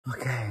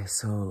Okay,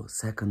 so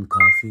second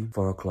coffee,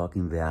 4 o'clock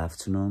in the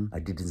afternoon. I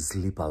didn't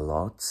sleep a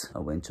lot. I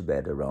went to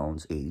bed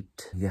around 8.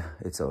 Yeah,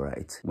 it's all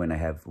right. When I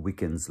have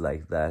weekends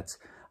like that,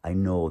 I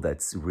know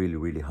that's really,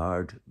 really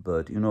hard,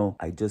 but you know,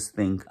 I just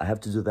think I have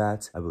to do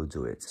that, I will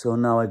do it. So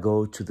now I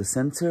go to the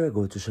center, I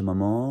go to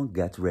Chamamon,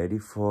 get ready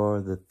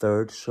for the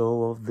third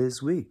show of this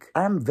week.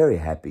 I'm very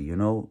happy, you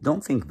know,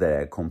 don't think that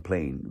I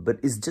complain, but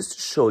it's just to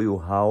show you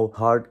how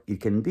hard it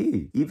can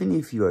be. Even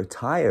if you are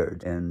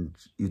tired and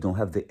you don't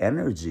have the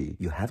energy,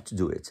 you have to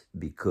do it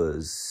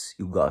because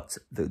you got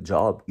the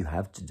job, you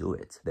have to do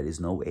it. There is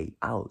no way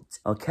out,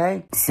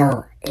 okay?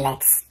 So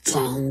let's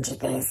change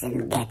this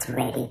and get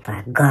ready for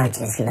a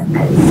gorgeous look.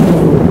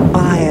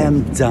 I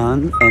am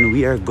done and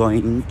we are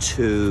going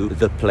to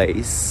the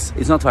place.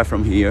 It's not far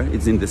from here,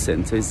 it's in the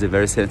center, it's the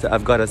very center.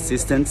 I've got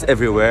assistants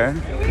everywhere.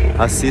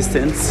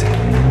 Assistants,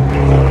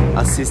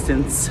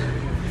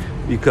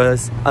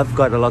 because I've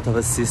got a lot of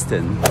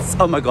assistants.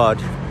 Oh my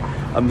God,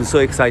 I'm so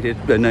excited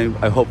and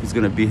I hope it's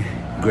gonna be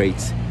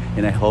great.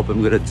 And I hope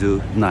I'm gonna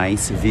do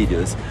nice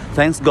videos.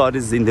 Thanks God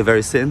it's in the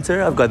very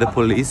center. I've got the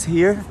police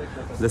here,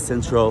 the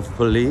central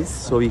police,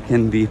 so we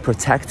can be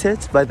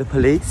protected by the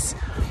police.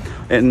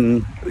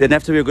 And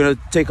after we're gonna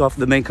take off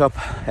the makeup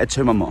at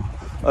Chamamon.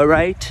 All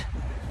right?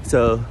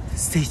 So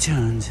stay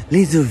tuned.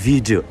 Little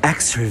video,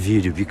 extra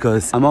video,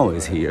 because I'm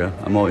always here.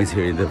 I'm always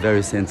here in the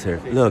very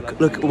center.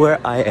 Look where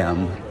I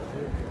am.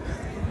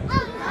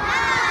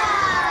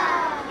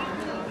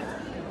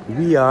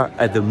 We are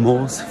at the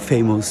most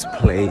famous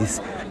place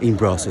in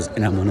Brussels,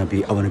 and I wanna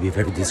be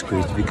very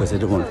discreet because I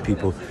don't want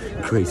people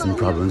creating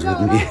problems with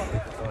me.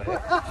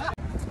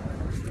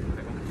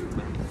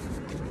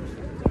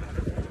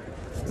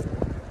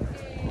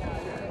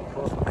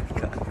 Oh my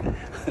God!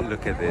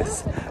 Look at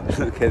this!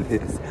 Look at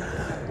this!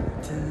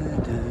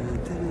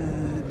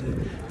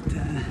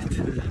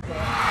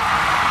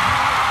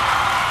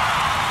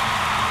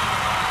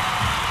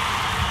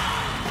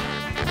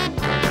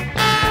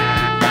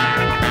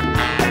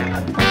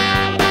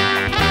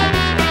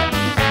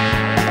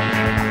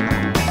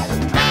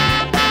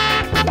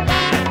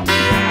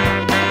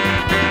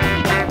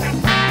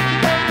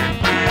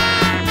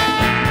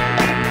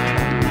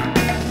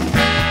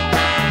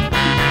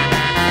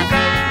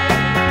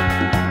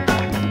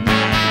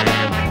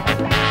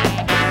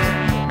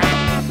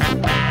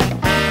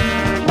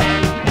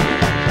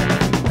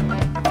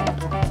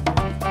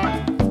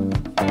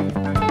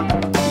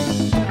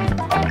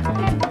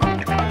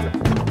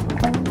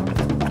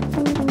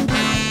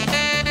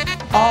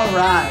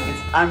 Alright,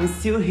 I'm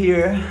still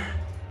here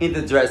in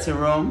the dressing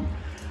room.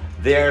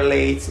 They're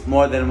late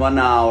more than 1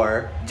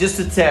 hour. Just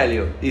to tell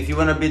you, if you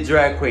want to be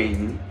drag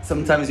queen,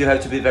 sometimes you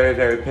have to be very,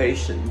 very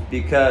patient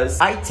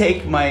because I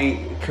take my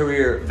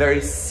career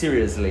very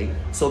seriously.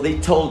 So they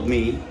told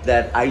me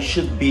that I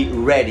should be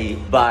ready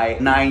by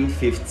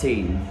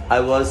 9:15.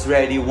 I was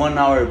ready 1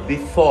 hour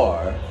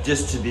before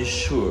just to be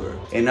sure.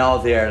 And now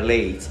they are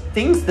late.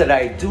 Things that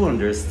I do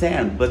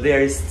understand, but they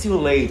are still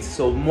late.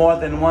 So more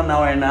than 1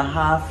 hour and a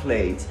half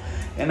late.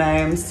 And I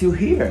am still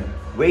here,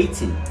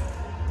 waiting.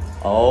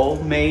 All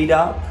made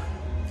up,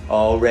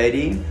 all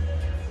ready,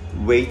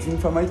 waiting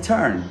for my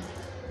turn.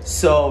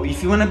 So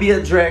if you want to be a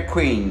drag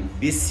queen,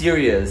 be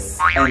serious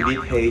and be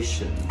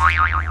patient.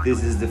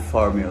 This is the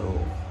formula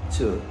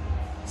to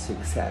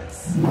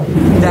success.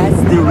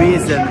 That's the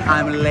reason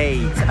I'm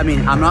late. I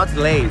mean, I'm not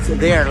late,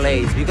 they're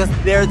late because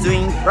they're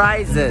doing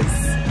prizes.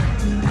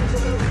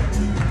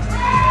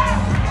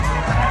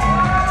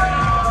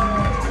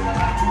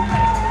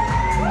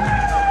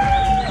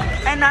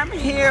 And I'm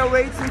here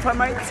waiting for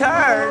my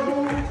turn.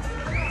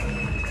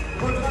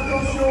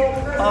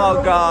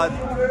 Oh God,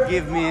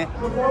 give me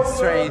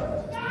strength.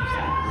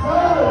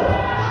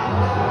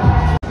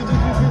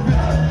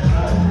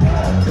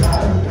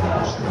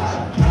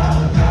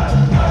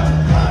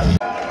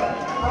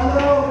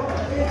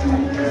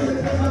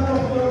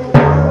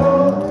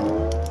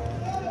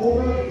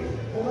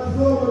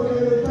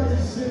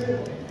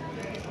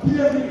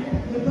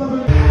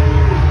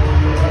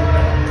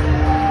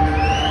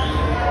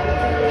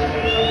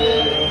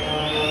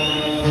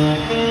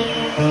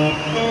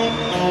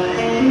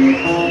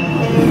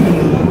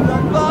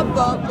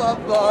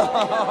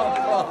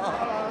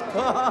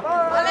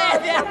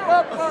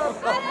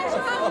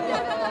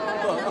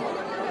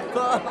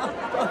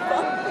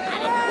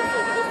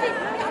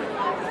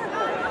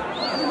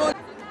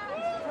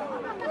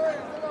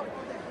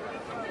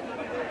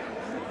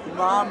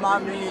 Mamma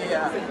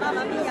mia!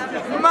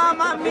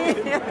 Mamma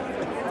mia!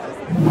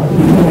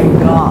 My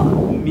God,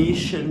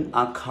 mission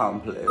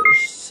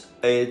accomplished.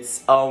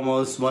 It's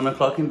almost 1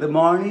 o'clock in the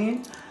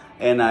morning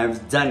and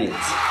I've done it.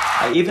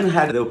 I even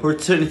had the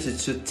opportunity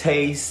to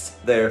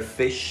taste their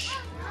fish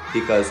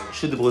because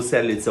Chou de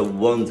Bruxelles is a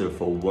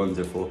wonderful,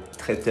 wonderful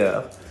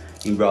traiteur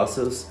in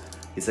Brussels.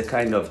 It's a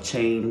kind of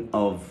chain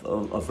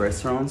of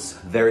restaurants,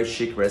 very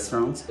chic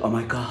restaurants. Oh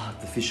my God,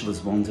 the fish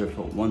was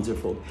wonderful,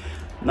 wonderful.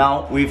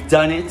 Now we've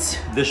done it,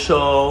 the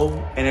show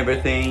and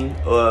everything.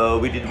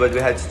 We did what we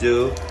had to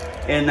do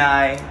and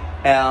I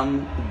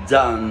am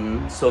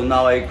done. So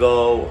now I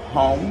go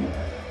home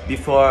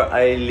Before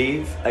I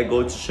leave, I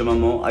go to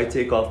Chamamon, I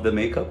take off the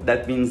makeup.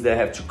 That means that I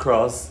have to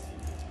cross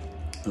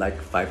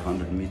like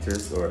 500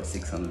 meters or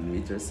 600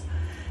 meters.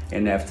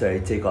 And after I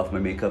take off my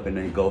makeup and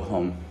I go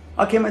home.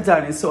 Okay, my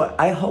darling, so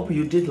I hope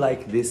you did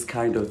like this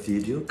kind of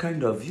video,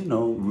 kind of, you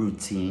know,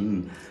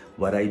 routine,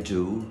 what I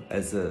do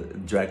as a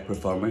drag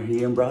performer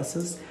here in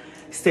Brussels.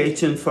 Stay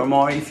tuned for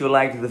more. If you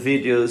like the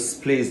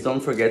videos, please don't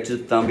forget to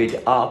thumb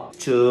it up,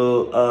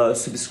 to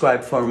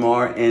subscribe for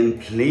more, and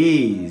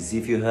please,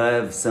 if you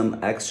have some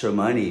extra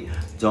money,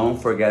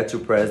 don't forget to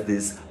press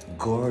this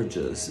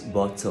gorgeous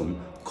button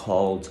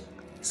called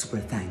Super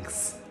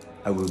Thanks.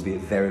 I will be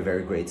very,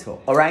 very grateful.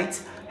 All right,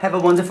 have a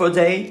wonderful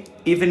day,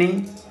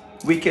 evening,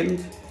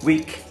 weekend,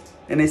 week,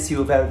 and I see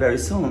you very, very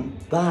soon.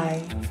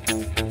 Bye.